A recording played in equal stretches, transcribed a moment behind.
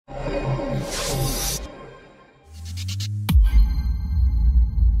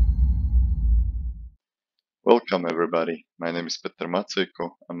Welcome everybody, my name is Peter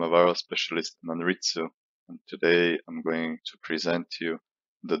Matsuiko, I'm a viral specialist in Manritsu, and today I'm going to present you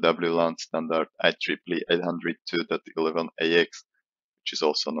the WLAN standard IEEE 802.11ax, which is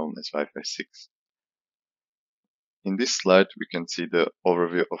also known as Wi-Fi 6. In this slide we can see the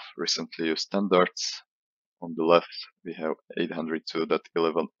overview of recently used standards. On the left we have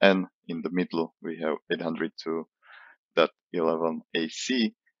 802.11n, in the middle we have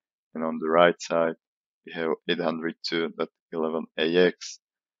 802.11ac, and on the right side we have 802.11ax.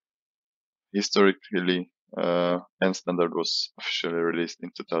 Historically, N standard was officially released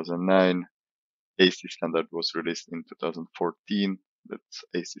in 2009. AC standard was released in 2014. That's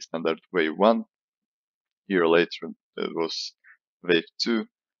AC standard wave 1. A year later, that was wave 2.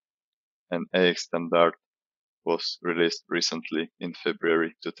 And AX standard was released recently in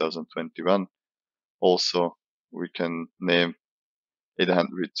February 2021. Also, we can name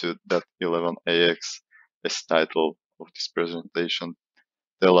 802.11ax as title of this presentation.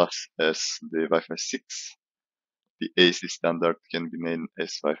 Tell us as the Wi-Fi 6. The AC standard can be named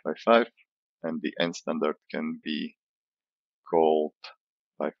as Wi-Fi 5, and the N standard can be called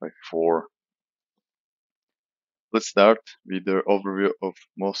Wi-Fi 4. Let's start with the overview of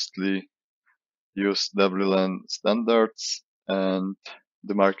mostly used WLAN standards and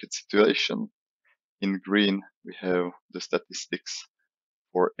the market situation. In green, we have the statistics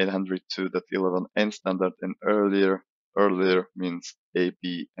for 802.11n standard and earlier. Earlier means A,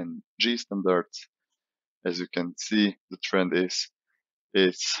 B, and G standards. As you can see, the trend is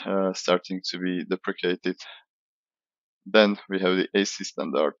it's starting to be deprecated. Then we have the AC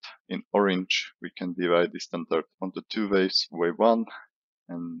standard. In orange, we can divide the standard onto two waves, wave 1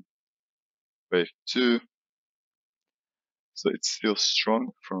 and wave 2. So it's still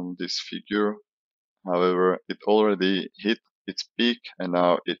strong from this figure. However, it already hit its peak and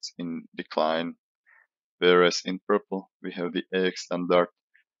now it's in decline. Whereas in purple, we have the AX standard,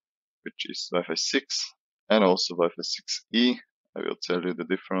 which is Wi-Fi 6 and also Wi-Fi 6E. I will tell you the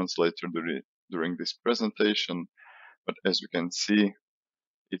difference later during this presentation. But as you can see,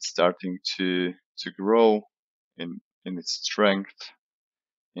 it's starting to grow in its strength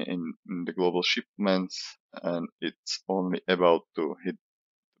in the global shipments, and it's only about to hit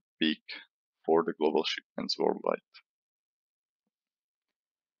the peak for the global shipments worldwide.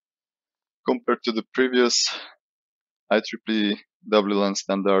 Compared to the previous IEEE WLAN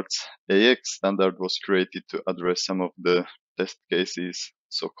standards, AX standard was created to address some of the test cases,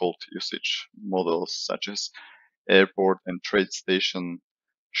 so-called usage models such as airport and trade station,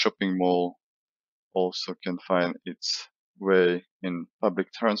 shopping mall, also can find its way in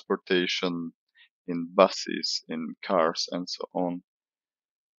public transportation, in buses, in cars, and so on.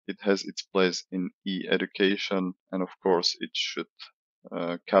 It has its place in e-education, and of course it should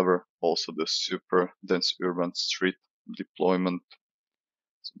cover also the super dense urban street deployment.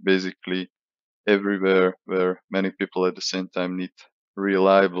 So basically everywhere where many people at the same time need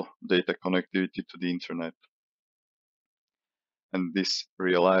reliable data connectivity to the internet. And this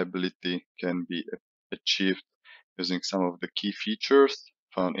reliability can be achieved using some of the key features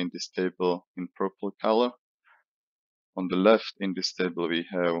found in this table in purple color. On the left in this table we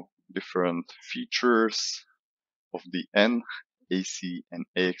have different features of the N, AC, and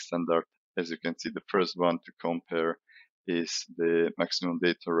AX standard. As you can see, the first one to compare is the maximum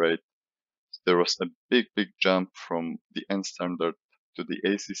data rate. There was a big jump from the N standard to the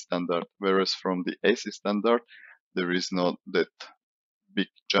AC standard, whereas from the AC standard there is not that big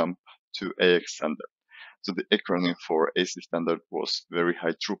jump to AX standard. So the acronym for AC standard was very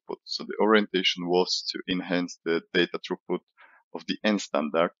high throughput. So the orientation was to enhance the data throughput of the N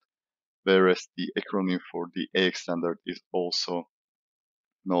standard, whereas the acronym for the AX standard is also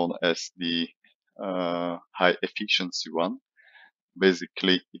known as the high efficiency one.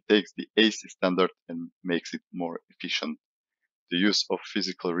 Basically, it takes the AC standard and makes it more efficient. The use of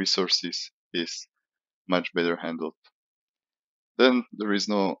physical resources is much better handled. Then there is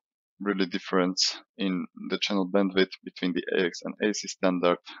no really difference in the channel bandwidth between the AX and AC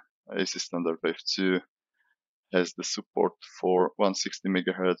standard. AC standard wave 2 has the support for 160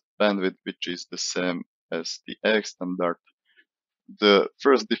 MHz bandwidth, which is the same as the AX standard. The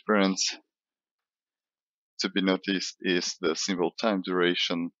first difference to be noticed is the symbol time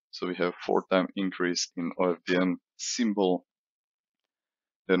duration. So we have 4-time increase in OFDM symbol.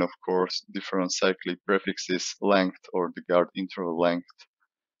 Then of course different cyclic prefixes length or the guard interval length.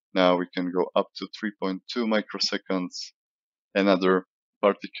 Now we can go up to 3.2 microseconds. Another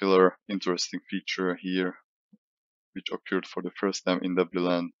particular interesting feature here, which occurred for the first time in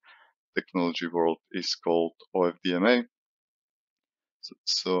WLAN technology world, is called OFDMA.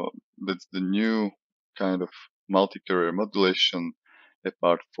 So that's the new kind of multi-carrier modulation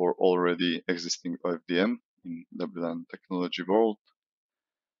apart for already existing OFDM in the WLAN technology world.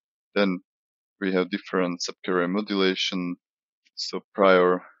 Then we have different subcarrier modulation. So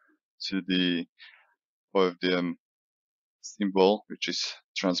prior to the OFDM symbol, which is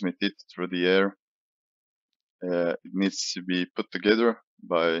transmitted through the air, it needs to be put together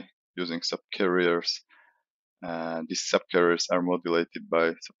by using subcarriers. These subcarriers are modulated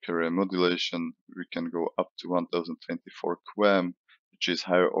by subcarrier modulation. We can go up to 1024 QAM, which is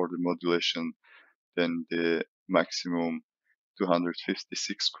higher order modulation than the maximum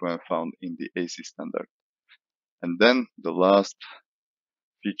 256 QAM found in the AC standard. And then the last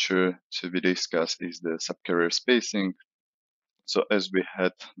feature to be discussed is the subcarrier spacing. So as we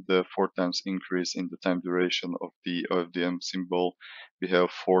had the 4 times increase in the time duration of the OFDM symbol, we have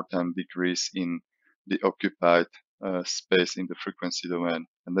 4 times decrease in the occupied space in the frequency domain.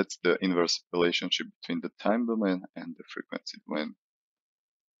 And that's the inverse relationship between the time domain and the frequency domain.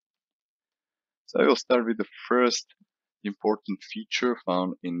 So I will start with the first important feature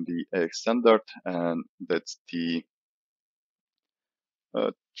found in the AX standard, and that's the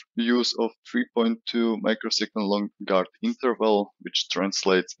use of 3.2 microsecond long guard interval, which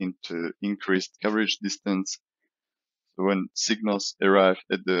translates into increased coverage distance. So when signals arrive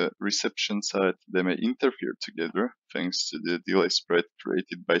at the reception site, they may interfere together thanks to the delay spread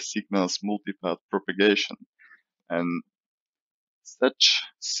created by signals multipath propagation. And such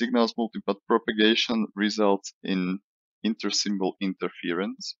signals multipath propagation results in intersymbol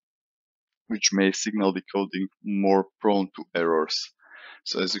interference, which makes signal decoding more prone to errors.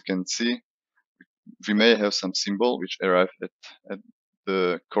 So as you can see, we may have some symbol which arrive at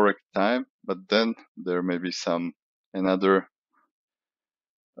the correct time, but then there may be some another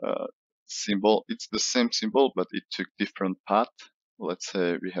symbol. It's the same symbol, but it took different path. Let's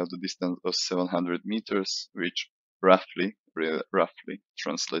say we have the distance of 700 meters, which roughly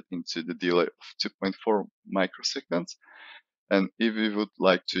translate into the delay of 2.4 microseconds. And if we would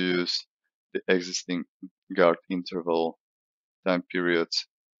like to use the existing guard interval time periods,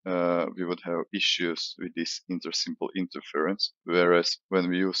 we would have issues with this intersymbol interference, whereas when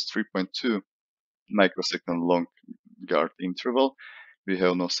we use 3.2 microsecond long guard interval, we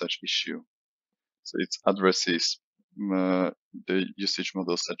have no such issue. So it addresses the usage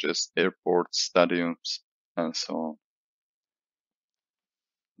models such as airports, stadiums, and so on.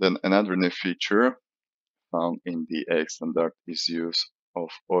 Then another new feature found in the AX standard is use of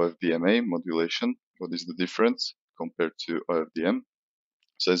OFDMA modulation. What is the difference compared to OFDM?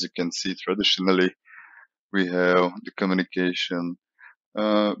 So as you can see, traditionally we have the communication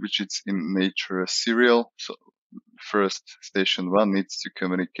which is in nature serial. So first station 1 needs to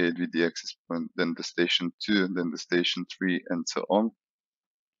communicate with the access point, then the station 2, then the station 3, and so on.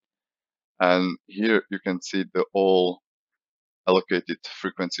 And here you can see the all allocated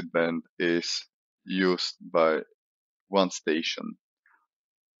frequency band is used by one station.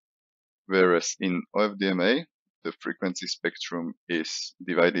 Whereas in OFDMA, the frequency spectrum is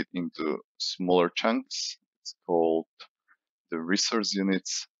divided into smaller chunks. It's called the resource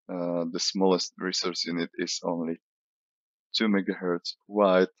units. The smallest resource unit is only 2 megahertz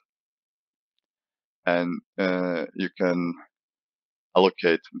wide, and you can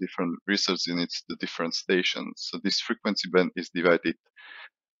allocate different resource units to different stations. So this frequency band is divided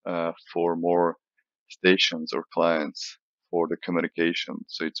for more stations or clients for the communication.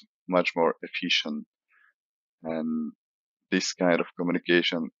 So it's much more efficient. And this kind of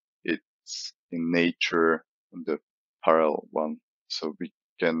communication, it's in nature the parallel one. So we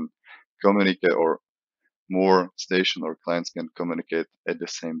can communicate, or more station or clients can communicate at the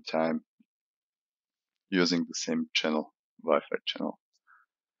same time using the same channel, Wi-Fi channel.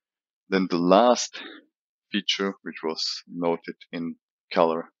 Then the last feature, which was noted in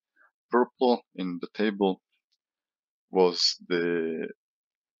color purple in the table, was the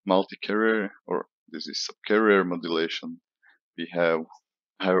multi-carrier, or this is subcarrier modulation. We have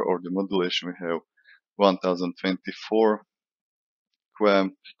higher order modulation. We have 1024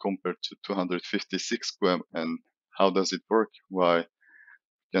 QAM compared to 256 QAM. And how does it work? Why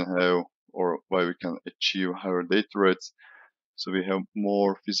we can have, or why we can achieve higher data rates? So we have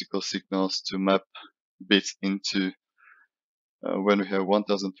more physical signals to map bits into. When we have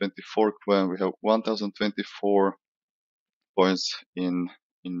 1024 QAM, we have 1024 points in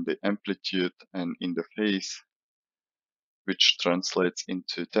the amplitude and in the phase, which translates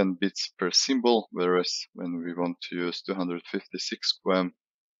into 10 bits per symbol, whereas when we want to use 256 QAM,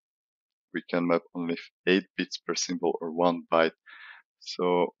 we can map only 8 bits per symbol, or 1 byte.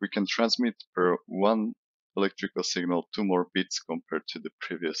 So we can transmit per one electrical signal 2 more bits compared to the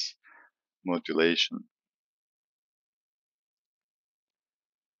previous modulation.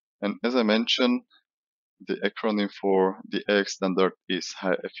 And as I mentioned, the acronym for the AX standard is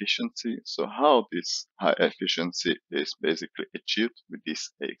high efficiency. So how this high efficiency is basically achieved with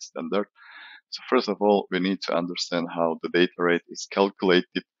this AX standard? So first of all, we need to understand how the data rate is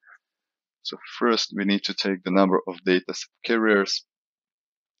calculated. So first, we need to take the number of data subcarriers,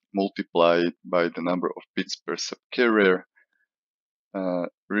 multiply it by the number of bits per subcarrier.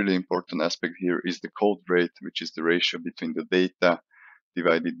 Really important aspect here is the code rate, which is the ratio between the data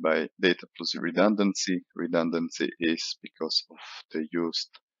divided by data plus redundancy. Redundancy is because of the used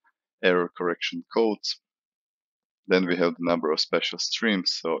error correction codes. Then we have the number of special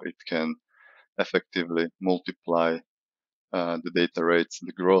streams, so it can effectively multiply the data rates,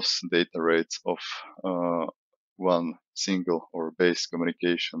 the gross data rates of one single or base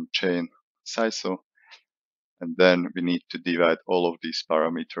communication chain SISO. And then we need to divide all of these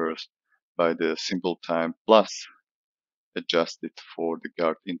parameters by the symbol time plus adjust it for the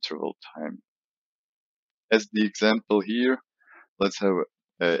guard interval time. As the example here, let's have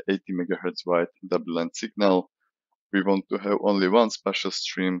a 80 MHz wide WLAN signal. We want to have only one special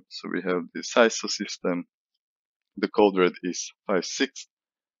stream, so we have the SISO system. The code rate is 5/6.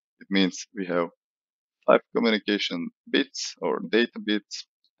 It means we have 5 communication bits or data bits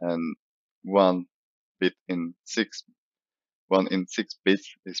and 1 bit in 6. 1 in 6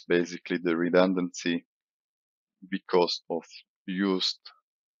 bits is basically the redundancy because of used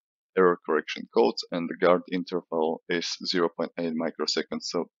error correction codes, and the guard interval is 0.8 microseconds.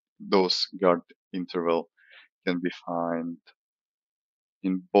 So those guard interval can be found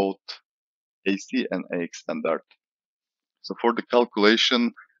in both AC and AX standard. So for the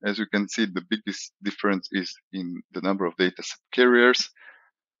calculation, as you can see, the biggest difference is in the number of data subcarriers.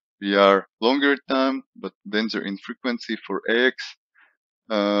 We are longer time, but denser in frequency for AX.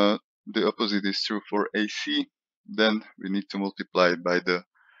 The opposite is true for AC. Then we need to multiply it by the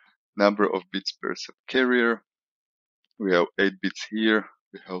number of bits per subcarrier. We have 8 bits here,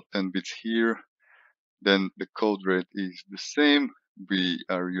 we have 10 bits here. Then the code rate is the same. We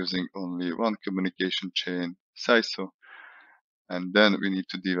are using only one communication chain, SISO. And then we need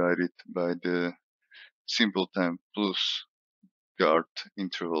to divide it by the symbol time plus guard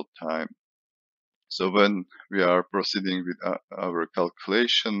interval time. So when we are proceeding with our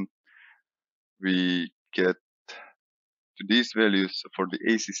calculation, we get to these values. For the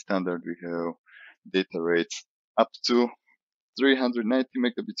AC standard, we have data rates up to 390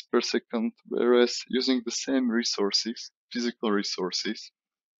 megabits per second, whereas using the same resources, physical resources,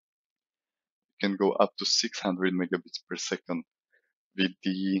 we can go up to 600 megabits per second with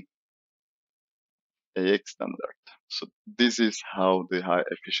the AX standard. So this is how the high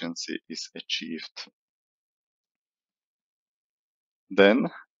efficiency is achieved. Then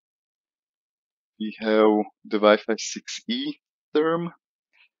we have the Wi-Fi 6E term.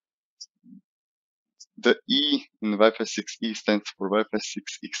 The E in Wi-Fi 6E stands for Wi-Fi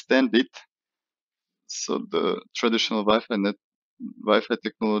 6 extended. So the traditional Wi-Fi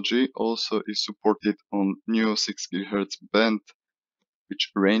technology also is supported on new 6 GHz band,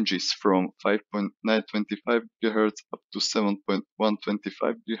 which ranges from 5.925 GHz up to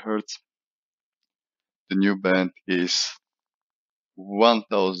 7.125 GHz. The new band is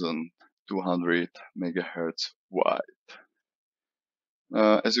 1200 MHz wide.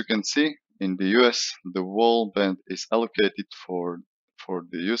 As you can see, in the US, the whole band is allocated for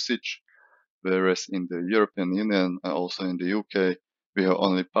the usage, whereas in the European Union and also in the UK, we have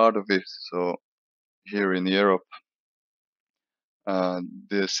only part of it. So here in Europe,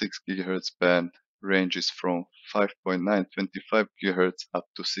 the 6 GHz band ranges from 5.925 GHz up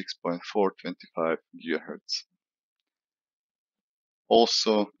to 6.425 GHz.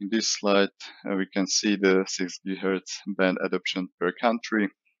 Also, in this slide, we can see the 6 GHz band adoption per country.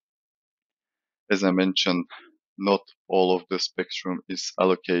 As I mentioned, not all of the spectrum is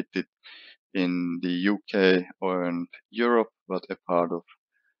allocated in the UK or in Europe, but a part of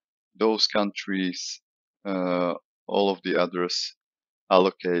those countries, all of the others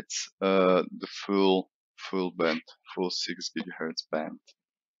allocates the full band, full 6 GHz band.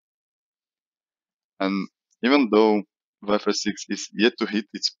 And even though Wi-Fi 6 is yet to hit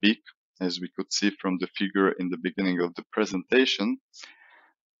its peak, as we could see from the figure in the beginning of the presentation,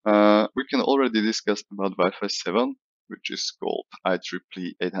 we can already discuss about Wi-Fi 7, which is called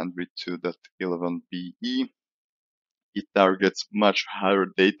IEEE 802.11be. It targets much higher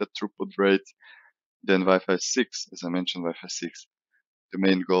data throughput rate than Wi-Fi 6. As I mentioned, Wi-Fi 6, the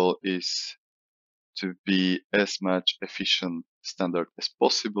main goal is to be as much efficient standard as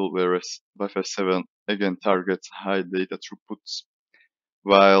possible, whereas Wi-Fi 7 again targets high data throughputs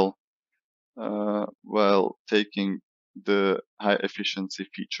while taking the high efficiency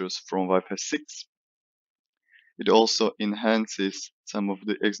features from Wi-Fi 6. It also enhances some of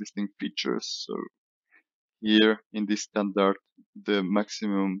the existing features. So here in this standard, the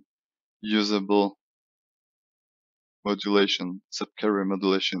maximum usable modulation, subcarrier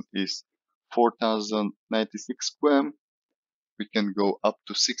modulation is 4096 QAM. We can go up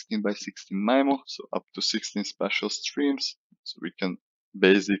to 16 by 16 MIMO, so up to 16 spatial streams. So we can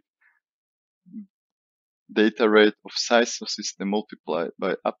basic data rate of size of system multiplied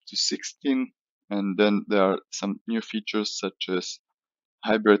by up to 16. And then there are some new features such as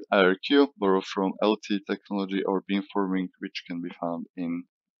hybrid IRQ, borrowed from LTE technology, or beamforming, which can be found in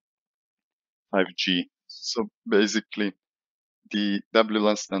 5G. So basically, the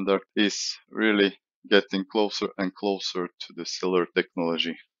WLAN standard is really getting closer and closer to the cellular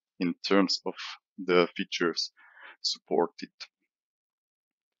technology in terms of the features supported.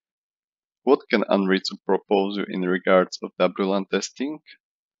 What can Anritsu propose you in regards of WLAN testing?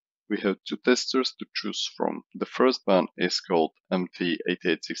 We have two testers to choose from. The first one is called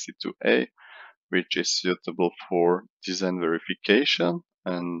MT8862A, which is suitable for design verification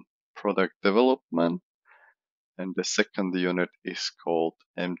and product development. And the second unit is called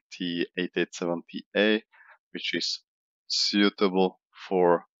MT8870A, which is suitable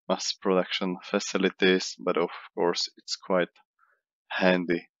for mass production facilities, but of course it's quite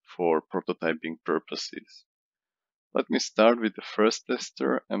handy for prototyping purposes. Let me start with the first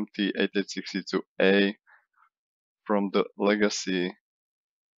tester, MT8862A. From the legacy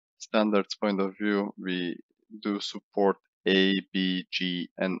standards point of view, we do support A, B, G,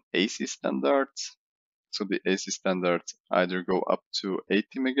 and AC standards. So the AC standards either go up to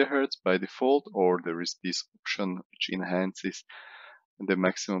 80 MHz by default, or there is this option which enhances the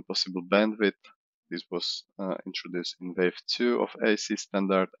maximum possible bandwidth. This was introduced in Wave 2 of AC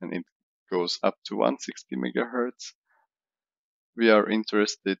standard, and it goes up to 160 MHz. We are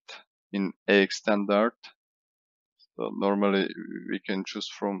interested in AX standard. So normally we can choose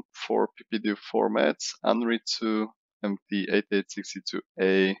from 4 PPDU formats. Anritsu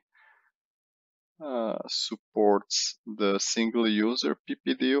MT8862A supports the single user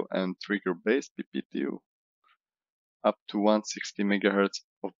PPDU and trigger based PPDU up to 160 MHz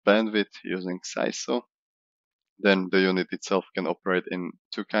of bandwidth using SISO. Then the unit itself can operate in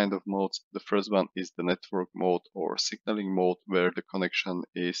two kind of modes. The first one is the network mode or signaling mode, where the connection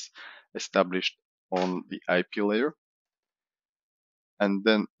is established on the IP layer. And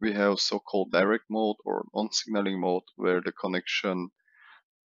then we have so-called direct mode or non-signaling mode, where the connection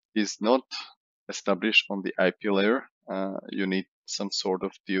is not established on the IP layer. You need some sort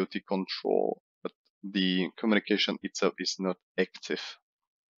of DoT control, but the communication itself is not active.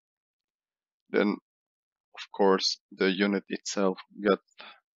 Then, of course, the unit itself got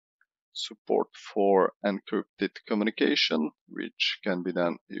support for encrypted communication, which can be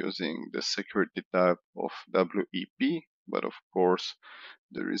done using the security type of WEP, but of course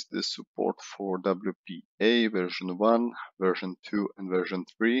there is the support for WPA version 1, version 2, and version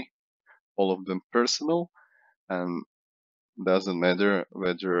 3, all of them personal, and doesn't matter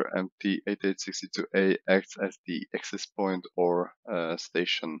whether MT8862A acts as the access point or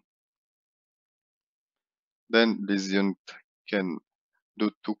station. Then this unit can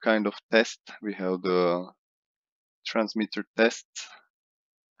do two kind of tests. We have the transmitter test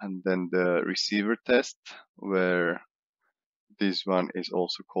and then the receiver test, where this one is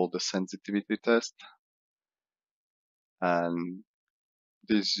also called the sensitivity test. And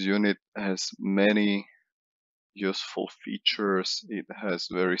this unit has many useful features. It has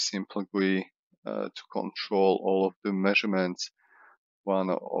very simple GUI to control all of the measurements.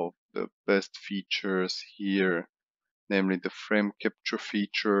 One of the best features here, namely the frame capture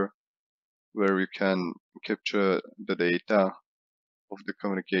feature, where you can capture the data of the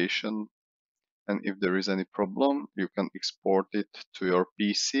communication, and if there is any problem, you can export it to your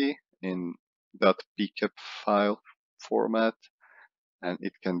PC in .pcap file format, and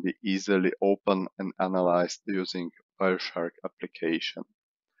it can be easily opened and analyzed using Wireshark application.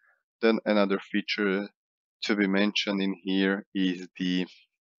 Then another feature to be mentioned in here is the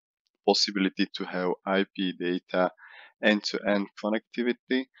possibility to have IP data end-to-end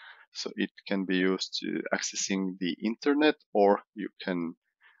connectivity. So it can be used to accessing the internet, or you can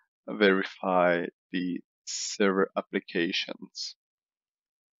verify the server applications.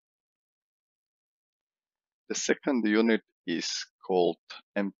 The second unit is called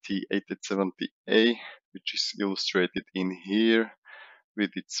MT8870A, which is illustrated in here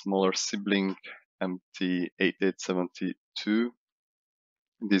with its smaller sibling MT8872.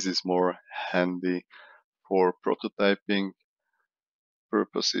 This is more handy for prototyping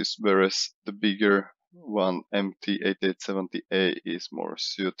purposes, whereas the bigger one MT8870A is more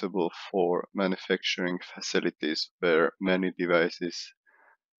suitable for manufacturing facilities where many devices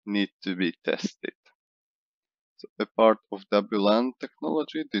need to be tested. So a part of WLAN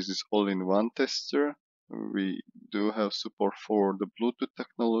technology, this is all-in-one tester. We do have support for the Bluetooth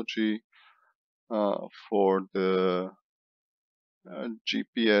technology, for the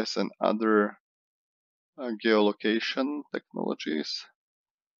GPS and other geolocation technologies.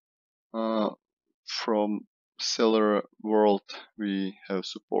 From cellular world, we have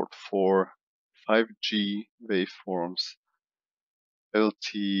support for 5G waveforms,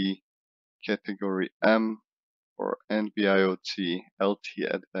 LTE category M, or NB-IoT, LTE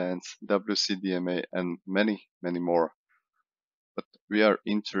Advanced, WCDMA, and many, many more. But we are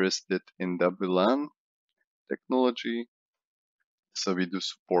interested in WLAN technology, so we do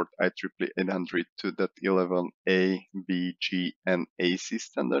support IEEE 800 2.11a, B, G, and AC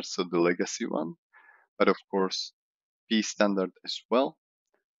standards, so the legacy one, but of course P standard as well.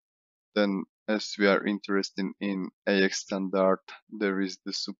 Then, as we are interested in AX standard, there is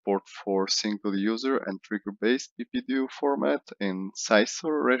the support for single user and trigger-based PPDU format in CISO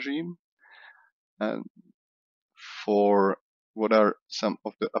regime. And for what are some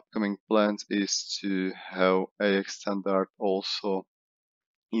of the upcoming plans is to have AX standard also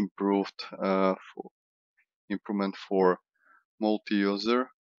improvement for multi-user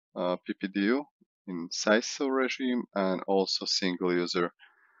PPDU in CISO regime and also single user,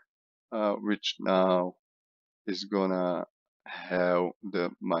 which now is gonna have the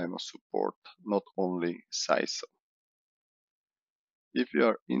MIMO support, not only CISO. If you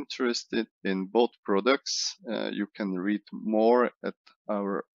are interested in both products, you can read more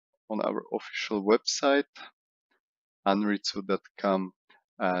on our official website, anritsu.com,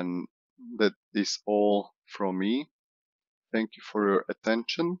 and that is all from me. Thank you for your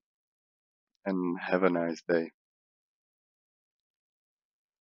attention and have a nice day.